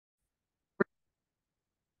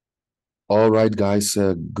All right, guys,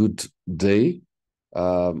 good day.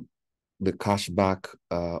 Um, the cashback,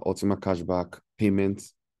 Ultima cashback payment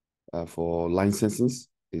for licenses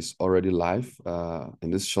is already live.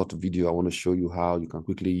 In this short video, I want to show you how you can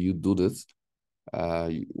quickly do this.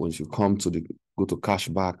 Once you go to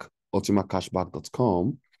cashback,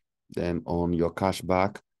 ultimacashback.com, then on your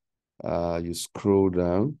cashback, you scroll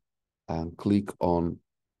down and click on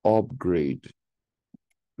upgrade.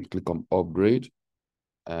 You click on upgrade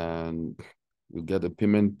and you get a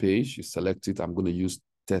payment page. You select it. I'm going to use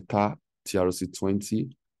Theta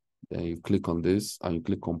TRC20. Then you click on this and you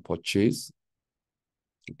click on purchase.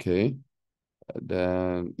 Okay.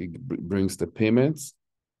 Then it brings the payments.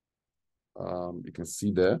 You can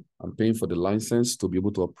see there, I'm paying for the license to be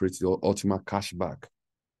able to operate your Ultima cashback.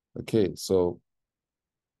 Okay, so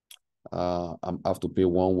I have to pay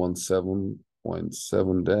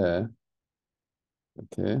 117.7 there.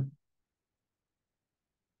 Okay.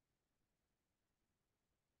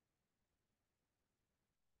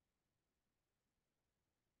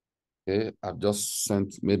 Okay, I've just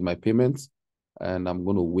made my payment, and the I'm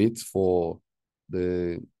going to wait for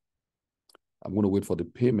the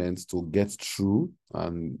payment to get through,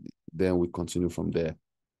 and then we continue from there.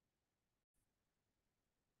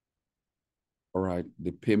 All right,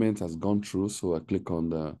 the payment has gone through, so I click on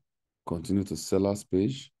the continue to sellers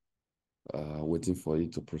page, waiting for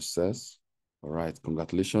it to process. All right,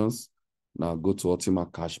 congratulations. Now go to Ultima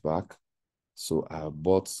Cashback. So I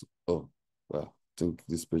bought, oh, well, I think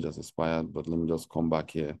this page has expired, but let me just come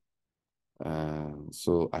back here.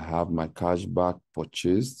 So I have my cashback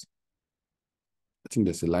purchased. I think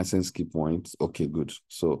there's a license key point. Okay, good.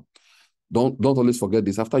 So don't always forget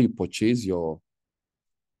this. After you purchase your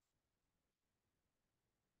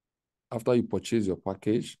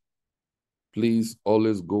package, please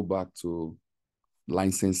always go back to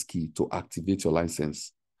license key to activate your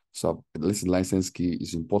license. So listen, license key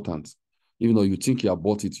is important. Even though you think you have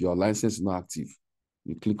bought it, your license is not active.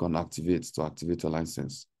 You click on activate to activate your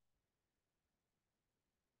license.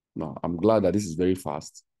 Now, I'm glad that this is very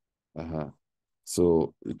fast.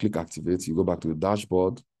 So you click activate, you go back to the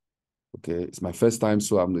dashboard. Okay, it's my first time,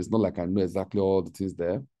 so it's not like I know exactly all the things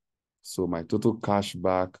there. So my total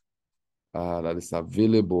cashback that is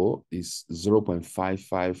available is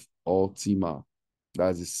 0.55 Ultima.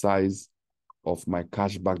 That's the size of my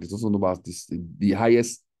cashback. The total number of this, the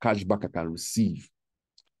highest cashback I can receive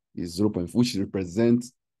is 0.5, which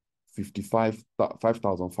represents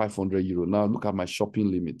 5,500 euro. Now look at my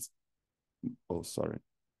shopping limit. Oh, sorry.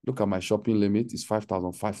 Look at my shopping limit is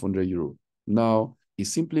 5,500 euro. Now, it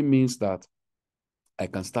simply means that I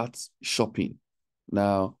can start shopping.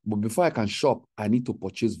 Now, but before I can shop, I need to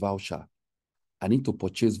purchase voucher.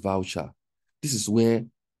 This is where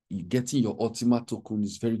getting your Ultima token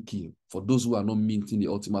is very key. For those who are not minting the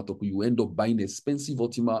Ultima token, you end up buying expensive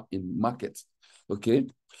Ultima in market. Okay.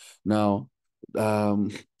 Now, I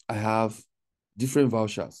have different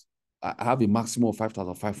vouchers. I have a maximum of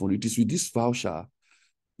 5,500. It is with this voucher,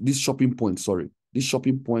 this shopping point, this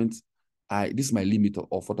shopping point, this is my limit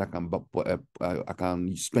of what I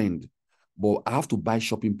can spend. But I have to buy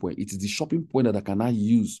shopping point. It is the shopping point that I can now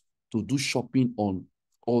use to do shopping on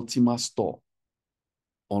Ultima Store.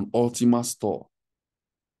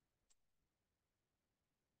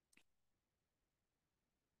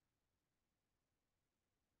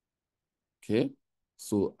 Okay.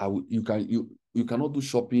 So you cannot do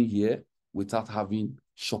shopping here without having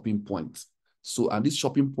shopping points. So, and this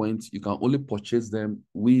shopping point, you can only purchase them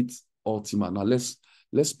with Ultima. Now let's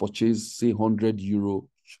purchase, say, 100 euro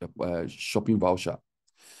shopping voucher.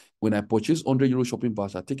 When I purchase 100 euro shopping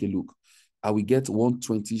voucher, take a look. I will get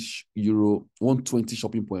 120 euro, 120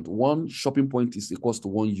 shopping point. One shopping point is equals to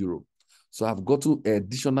 1 euro. So I've got to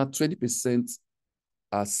additional 20%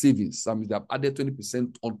 savings. I mean, I've added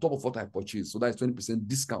 20% on top of what I purchased. So that's 20%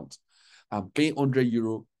 discount. I'm paying 100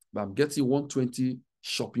 euro, but I'm getting 120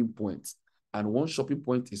 shopping points. And one shopping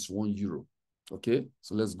point is 1 euro. Okay,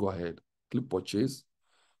 so let's go ahead. Click purchase.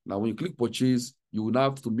 Now, when you click purchase, you will now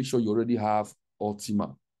have to make sure you already have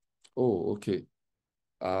Ultima. Oh, okay.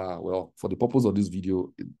 Well, for the purpose of this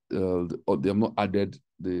video, they have not added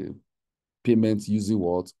the payment using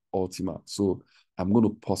what? Ultima. So I'm going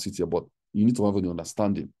to pause it here, but you need to have an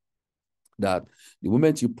understanding that the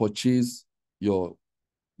moment you purchase your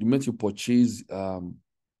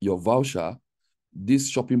voucher, this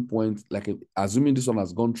shopping point, like assuming this one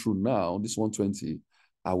has gone through now, this 120,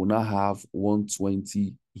 I will now have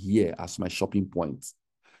 120 here as my shopping point.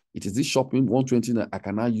 It is this shopping 120 that I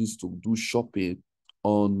can now use to do shopping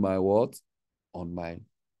on my what? On my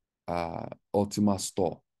Ultima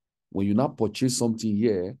store. When you now purchase something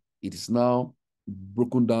here, it is now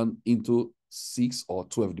broken down into 6 or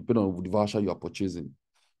 12, depending on the voucher you are purchasing.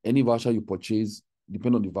 Any voucher you purchase,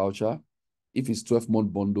 depending on the voucher, if it's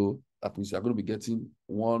 12-month bundle, that means you're going to be getting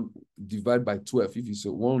one divided by 12. If it's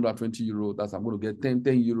a 120 euro, that's I'm going to get 10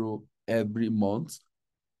 euro every month.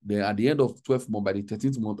 Then at the end of 12 months, by the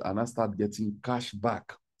 13th month, and I start getting cash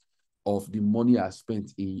back of the money I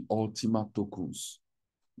spent in Ultima tokens.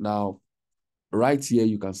 Now, right here,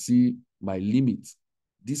 you can see my limit.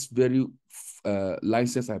 This very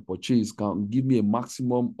license I purchased can give me a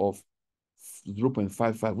maximum of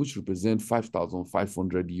 0.55, which represents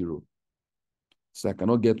 5,500 euro. So I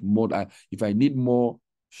cannot get more. If I need more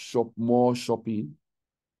shopping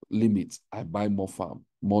limit, I buy more farm,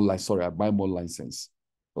 I buy more license.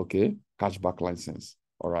 Okay, cashback license.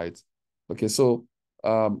 All right. Okay, so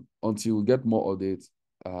until we get more updates,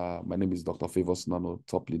 my name is Dr. Favors Nano,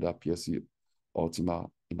 top leader PSC Ultima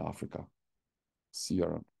in Africa. See you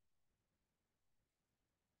around.